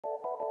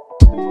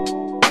What's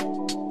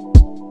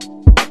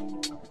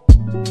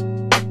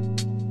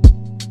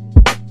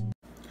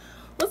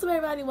up,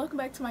 everybody? Welcome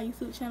back to my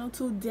YouTube channel.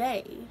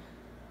 Today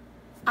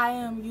I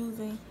am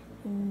using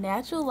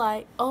natural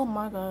light. Oh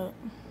my god.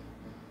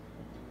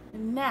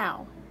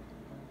 Now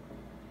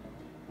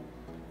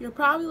you're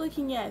probably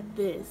looking at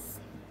this,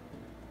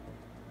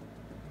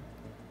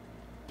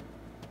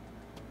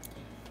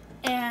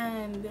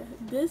 and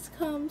this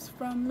comes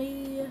from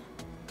me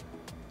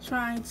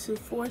trying to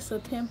force a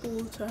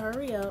pimple to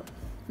hurry up.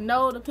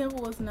 No, the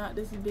pimple was not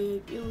this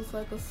big. It was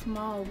like a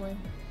small one.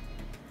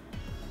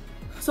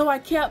 So I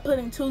kept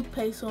putting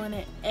toothpaste on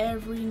it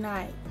every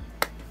night.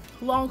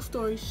 Long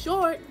story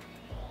short,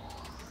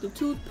 the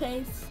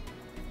toothpaste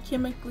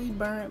chemically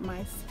burned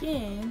my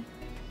skin,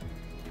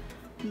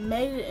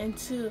 made it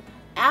into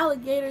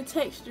alligator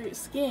textured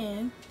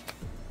skin.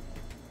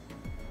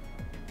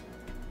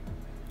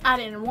 I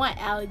didn't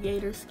want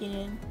alligator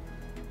skin,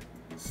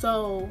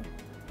 so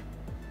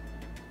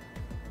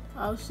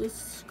I was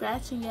just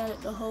scratching at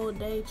it the whole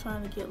day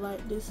trying to get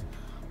like this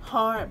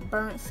hard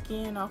burnt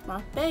skin off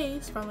my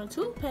face from the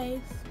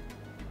toothpaste.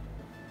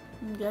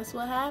 And guess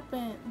what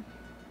happened?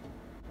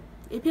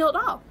 It peeled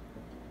off,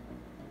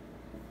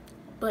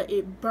 but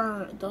it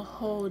burnt the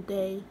whole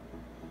day.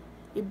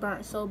 It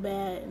burnt so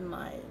bad, and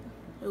like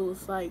it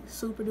was like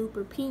super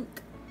duper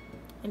pink.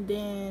 And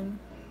then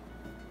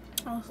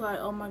I was like,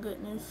 oh my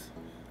goodness,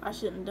 I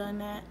shouldn't have done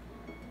that.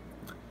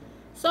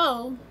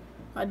 So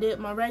I did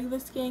my regular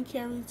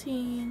skincare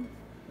routine,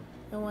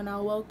 and when I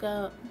woke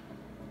up,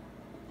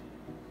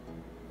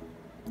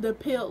 the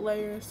peeled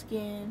layer of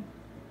skin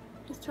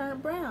just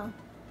turned brown.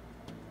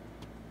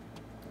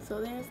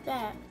 So there's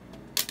that.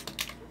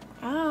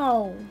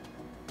 Ow.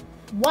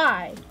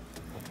 Why?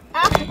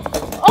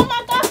 Ow. Oh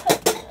my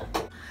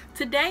god.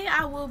 Today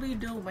I will be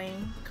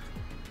doing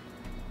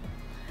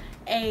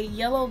a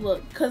yellow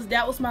look, because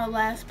that was my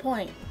last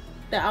point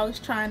that I was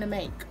trying to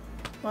make.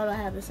 Why do I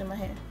have this in my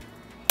hand?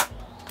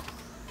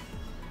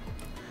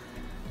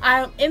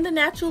 I'm in the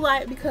natural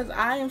light because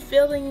I am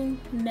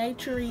feeling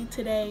naturey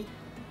today,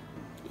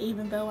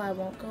 even though I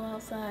won't go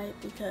outside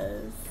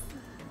because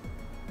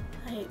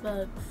I hate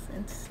bugs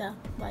and stuff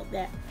like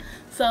that.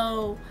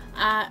 So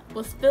I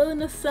was feeling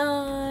the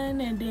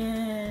sun, and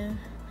then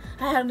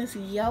I have this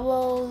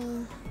yellow,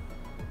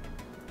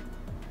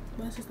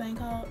 what's this thing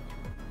called?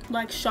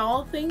 Like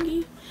shawl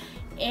thingy.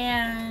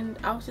 And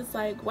I was just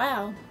like,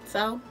 wow.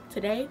 So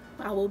today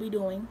I will be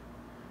doing,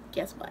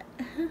 guess what?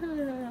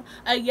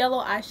 A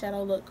yellow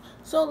eyeshadow look.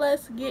 So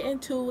let's get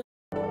into it.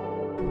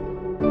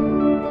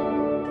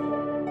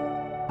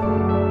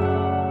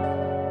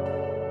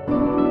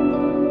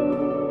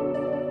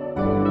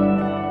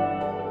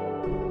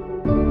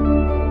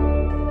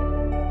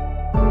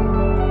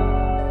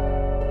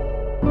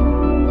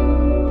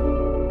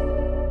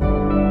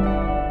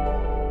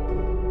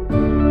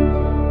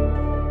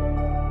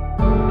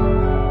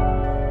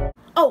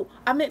 Oh,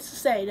 I meant to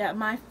say that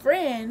my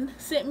friend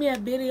sent me a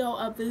video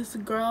of this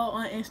girl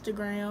on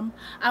Instagram.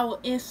 I will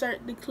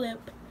insert the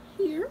clip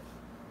here.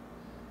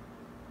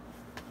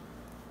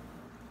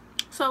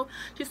 So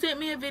she sent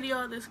me a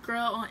video of this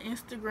girl on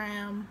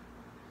Instagram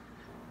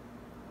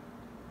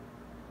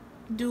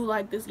do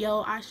like this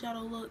yellow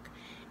eyeshadow look,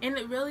 and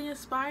it really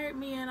inspired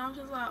me, and I was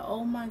just like,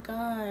 oh my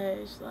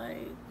gosh,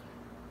 like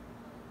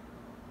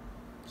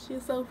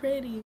she's so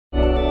pretty.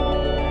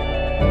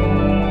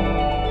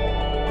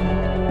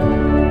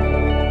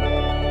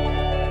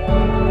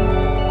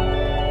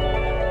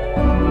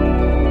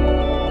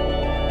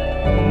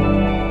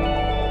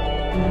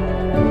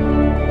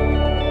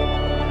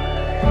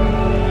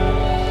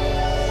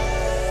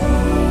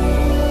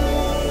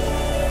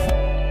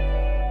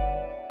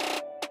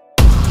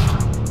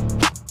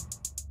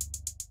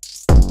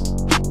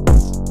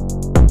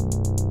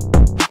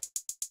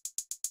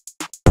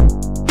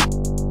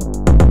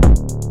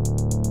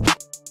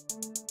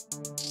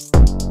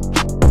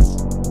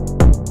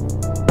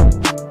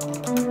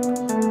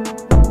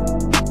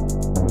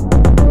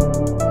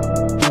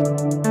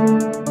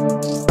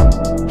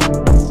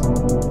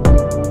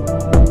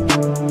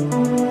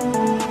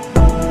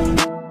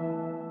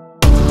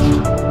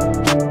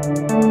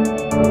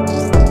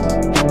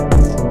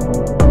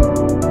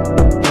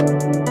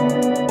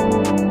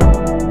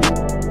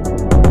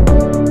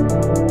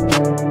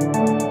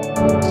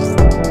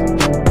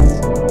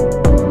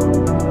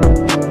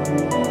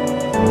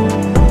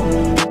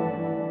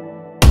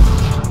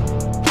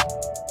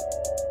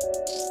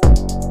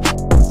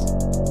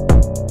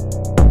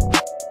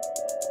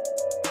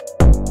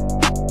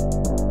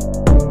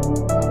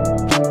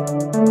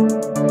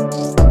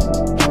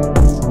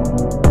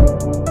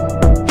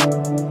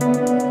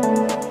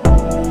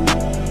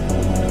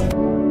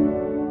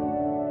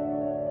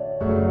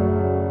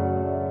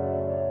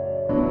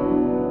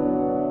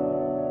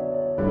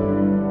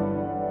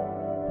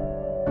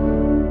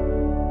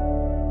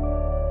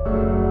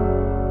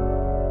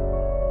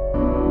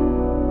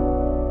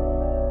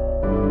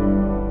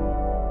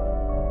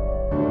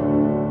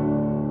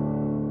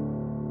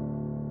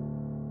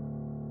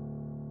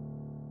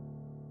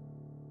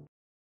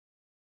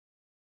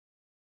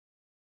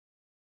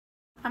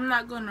 I'm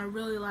not gonna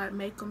really like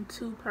make them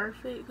too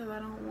perfect because I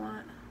don't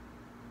want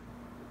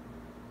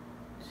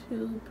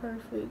too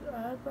perfect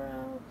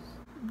eyebrows.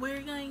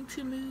 We're going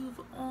to move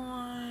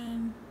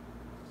on.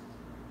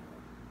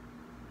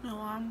 No,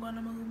 I'm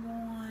gonna move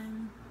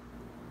on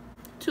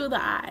to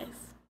the eyes.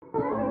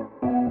 I'm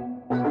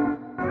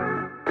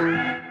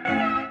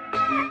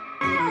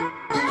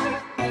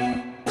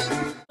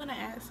gonna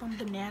add some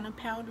banana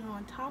powder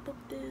on top of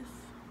this.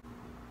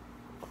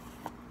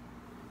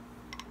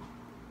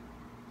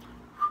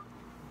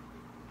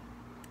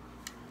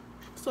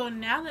 So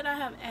now that I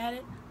have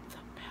added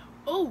some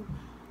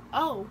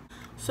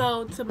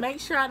so to make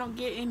sure I don't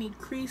get any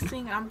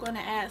creasing, I'm going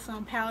to add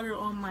some powder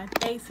on my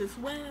face as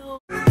well.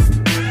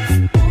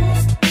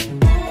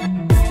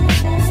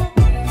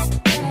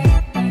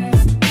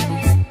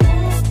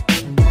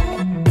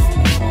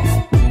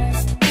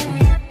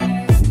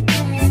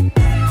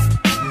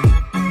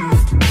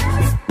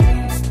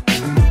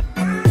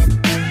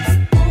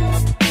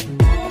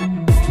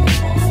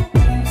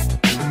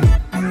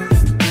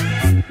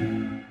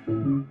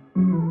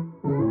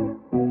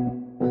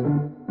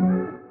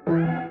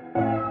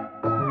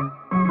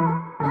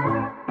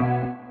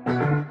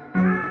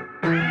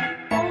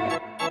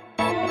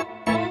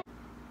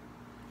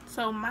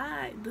 So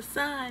the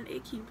sun,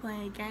 it keep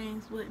playing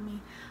games with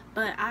me,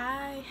 but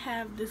I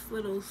have this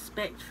little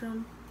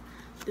spectrum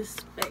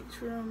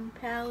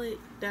palette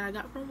that I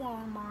got from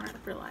Walmart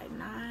for like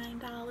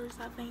 $9,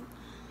 I think,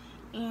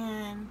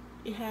 and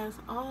it has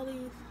all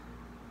these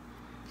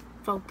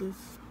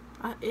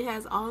it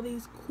has all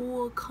these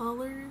cool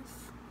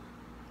colors,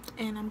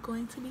 and I'm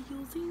going to be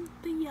using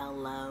the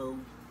yellow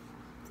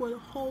for the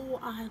whole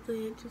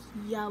eyelid, just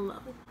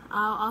yellow.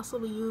 I'll also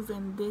be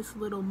using this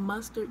little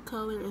mustard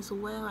color as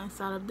well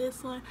inside of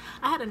this one.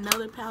 I had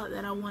another palette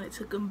that I wanted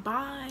to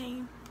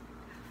combine,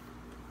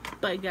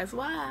 but guess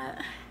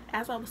what?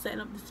 As I was setting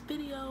up this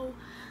video,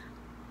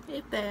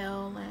 it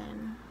fell,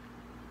 and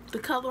the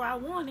color I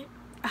wanted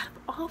out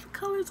of all the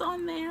colors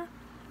on there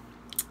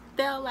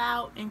fell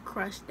out and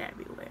crushed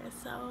everywhere.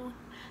 So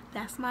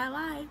that's my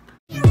life.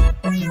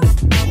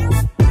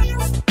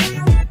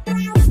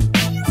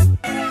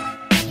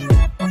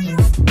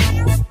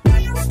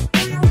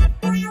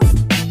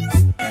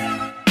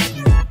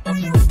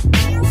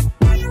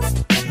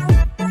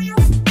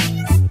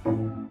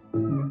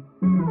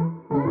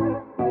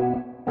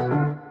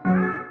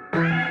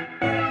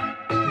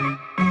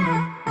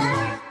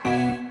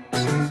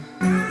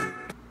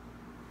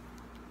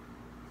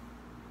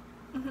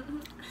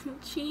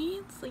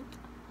 Cheese, like,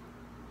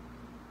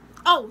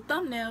 oh,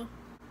 thumbnail.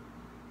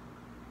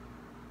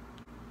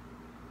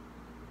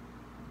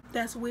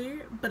 That's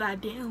weird, but I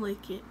didn't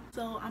lick it.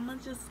 So I'm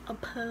gonna just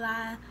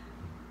apply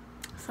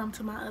some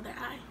to my other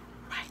eye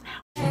right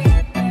now.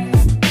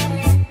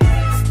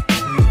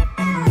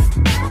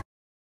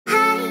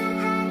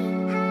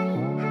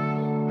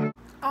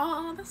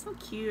 Oh, that's so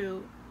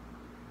cute.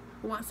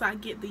 Once I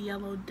get the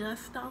yellow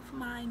dust off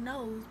my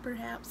nose,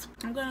 perhaps,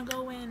 I'm gonna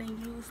go in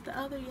and use the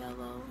other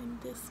yellow in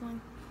this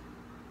one.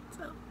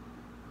 So,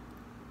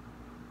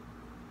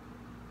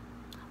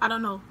 I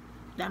don't know.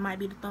 That might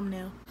be the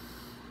thumbnail.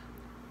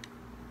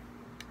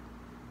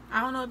 I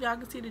don't know if y'all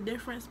can see the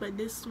difference, but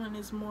this one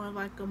is more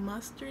like a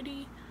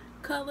mustardy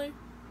color.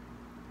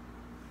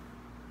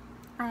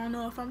 I don't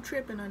know if I'm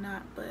tripping or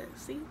not, but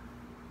see?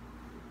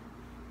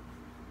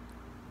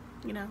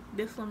 You know,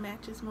 this one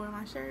matches more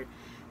my shirt.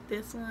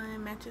 This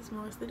one matches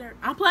more with the dirt.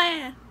 I'm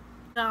playing.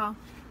 Y'all,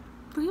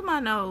 look at my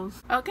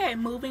nose. Okay,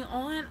 moving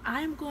on.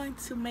 I'm going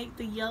to make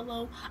the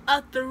yellow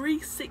a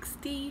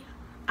 360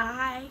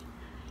 eye.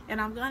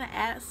 And I'm going to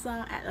add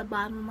some at the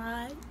bottom of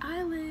my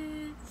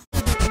eyelids.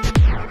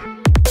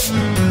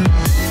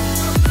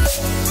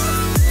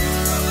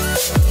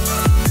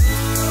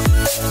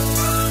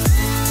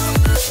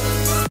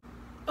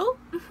 Oh,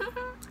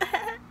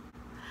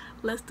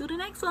 let's do the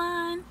next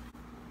one.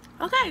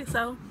 Okay,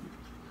 so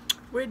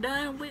we're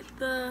done with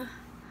the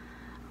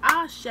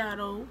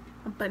eyeshadow,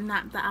 but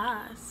not the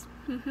eyes.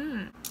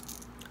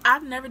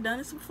 I've never done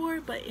this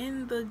before, but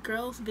in the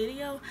girl's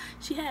video,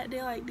 she had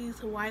like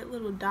these white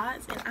little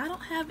dots, and I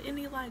don't have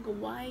any like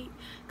white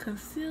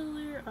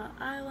concealer or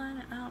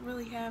eyeliner. I don't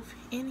really have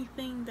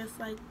anything that's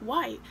like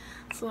white,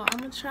 so I'm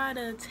gonna try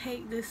to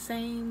take this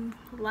same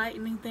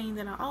lightening thing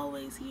that I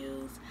always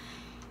use,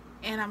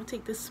 and I'm gonna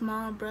take this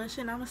small brush,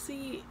 and I'm gonna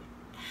see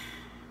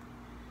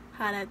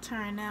how that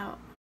turned out.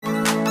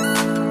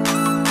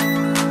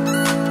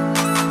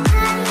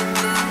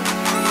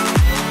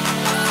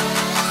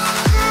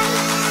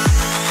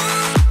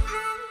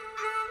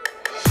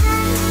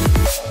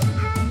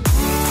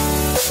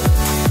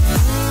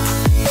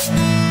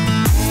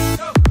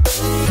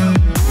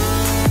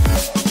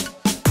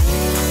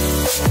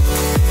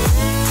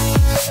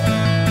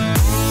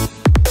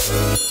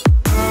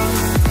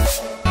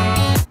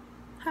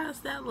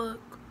 How's that look?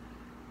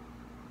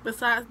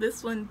 Besides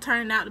this one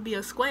turned out to be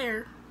a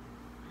square.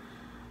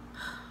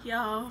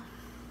 Y'all,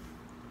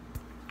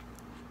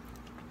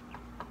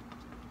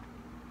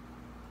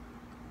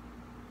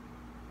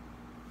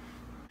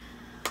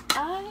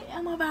 I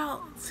am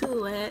about to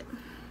let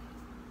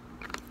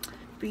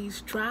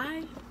these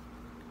dry,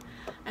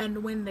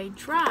 and when they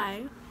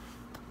dry,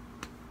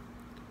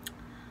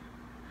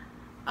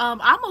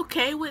 I'm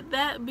okay with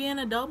that being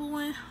a double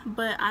one,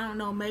 but I don't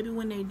know, maybe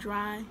when they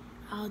dry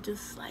I'll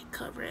just like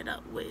cover it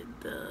up with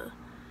the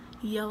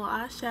yellow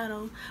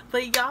eyeshadow.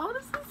 But y'all,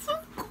 this is so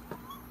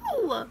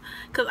cool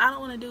because I don't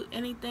want to do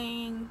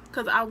anything,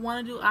 because I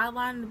want to do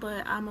eyeliner,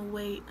 but I'm gonna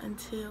wait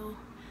until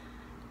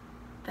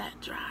that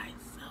dries.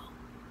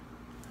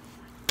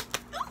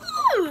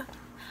 So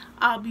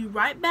I'll be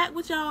right back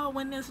with y'all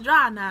when it's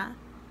dry. Now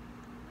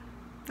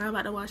I'm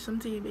about to watch some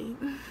TV.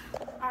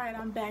 Alright,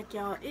 I'm back,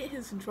 y'all. It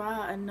is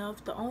dry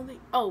enough. The only,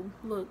 oh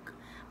look,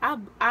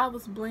 I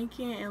was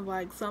blinking and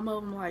like some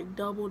of them like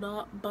doubled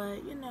up,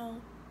 but you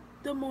know,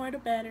 the more the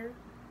better.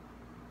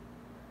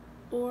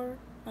 Or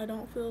I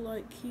don't feel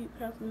like keep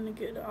having to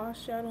get the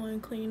eyeshadow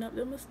and clean up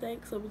the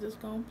mistakes, so we're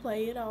just gonna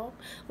play it off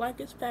like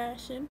it's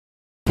fashion.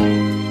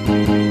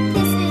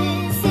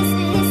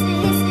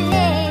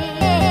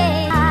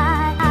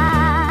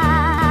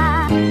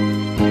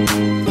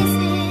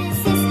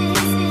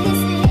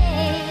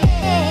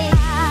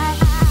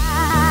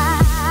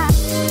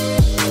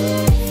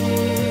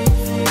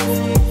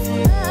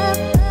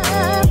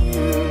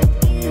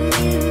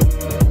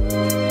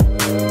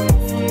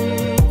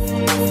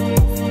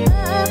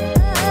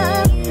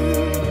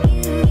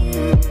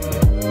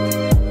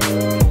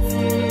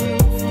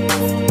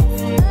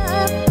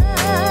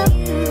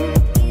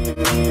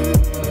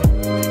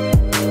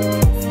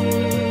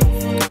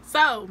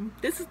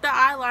 This is the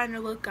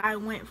eyeliner look I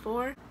went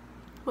for.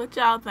 What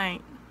y'all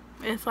think?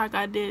 It's like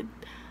I did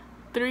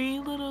 3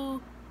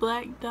 little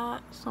black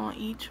dots on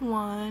each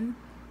one.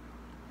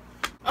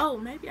 Oh,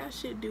 maybe I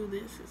should do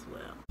this as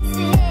well.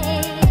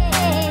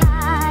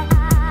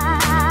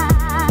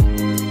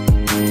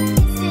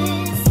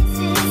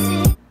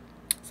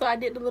 So I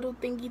did the little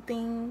thingy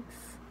things.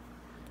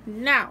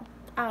 Now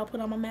I'll put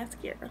on my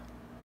mascara.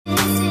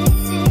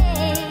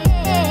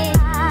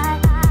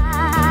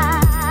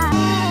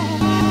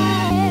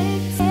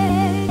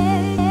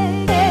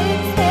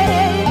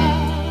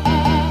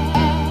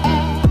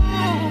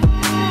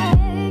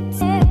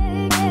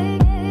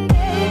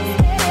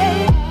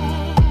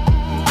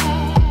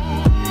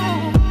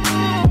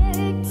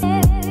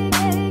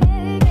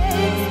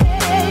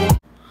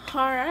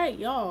 Alright,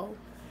 y'all,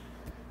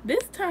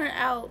 this turned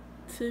out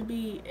to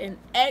be an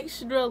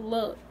extra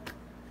look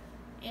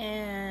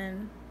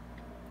and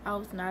I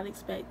was not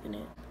expecting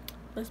it.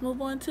 Let's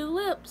move on to the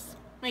lips.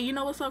 And you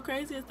know what's so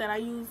crazy is that I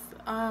use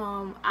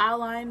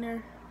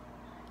eyeliner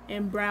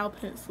and brow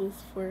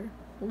pencils for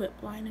lip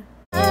liner.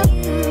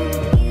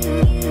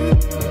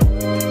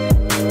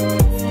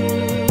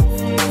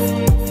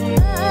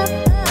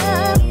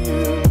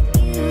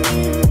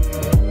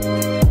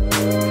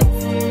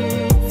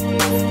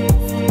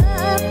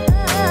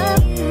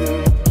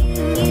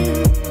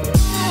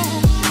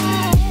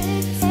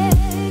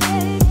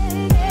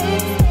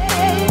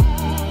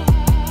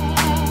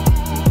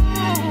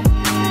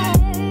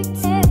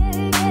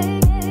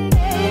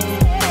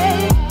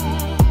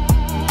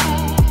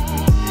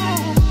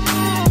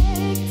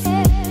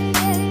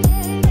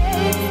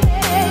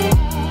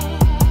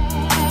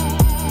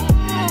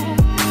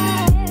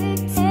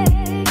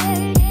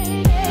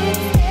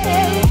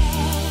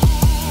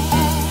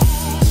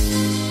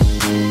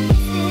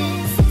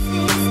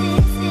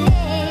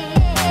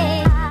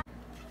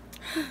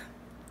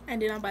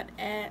 And then I'm about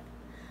to add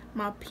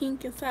my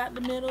pink inside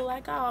the middle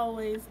like I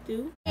always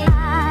do. The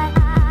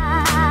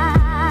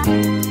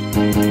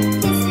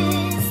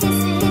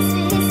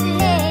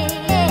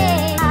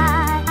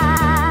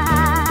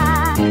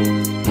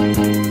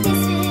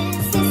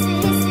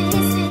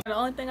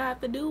only thing I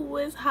have to do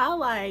is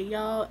highlight,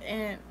 y'all,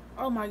 and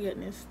oh my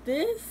goodness,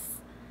 this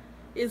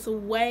is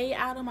way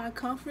out of my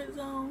comfort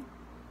zone,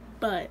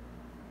 but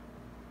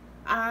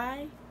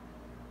I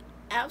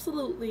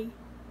absolutely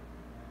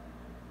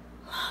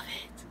love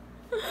it.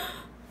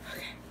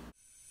 Okay.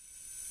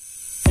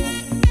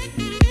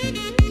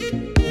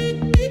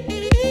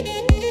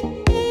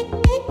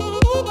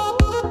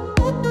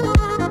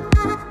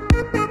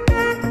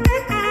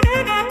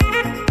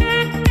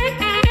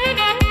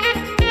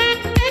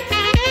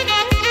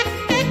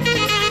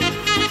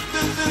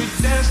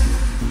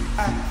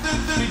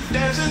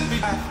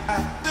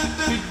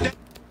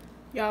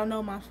 Y'all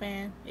know my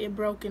fan. It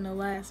broke in the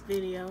last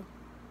video.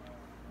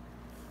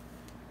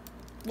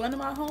 One of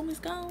my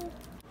homies gone.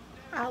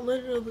 I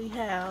literally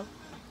have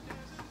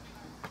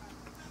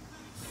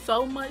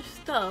so much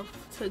stuff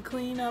to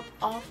clean up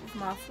off of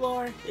my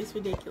floor. It's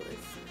ridiculous.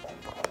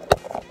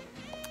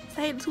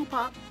 Say hey to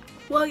Tupac.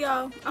 Well,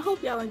 y'all, I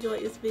hope y'all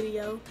enjoyed this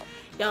video.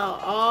 Y'all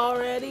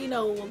already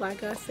know,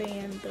 like I say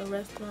in the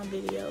rest of my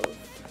videos,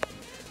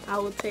 I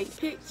will take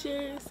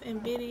pictures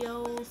and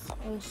videos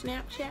on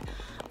Snapchat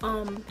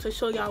to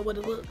show y'all what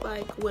it looked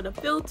like with a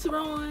filter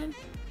on.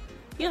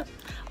 Yeah,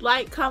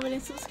 like, comment,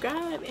 and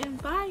subscribe,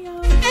 and bye,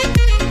 y'all.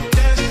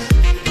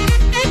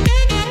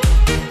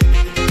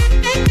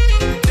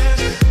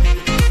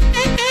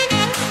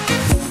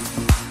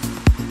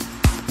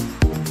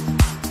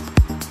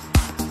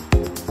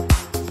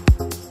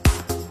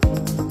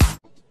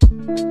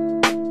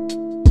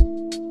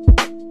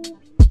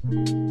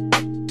 bye.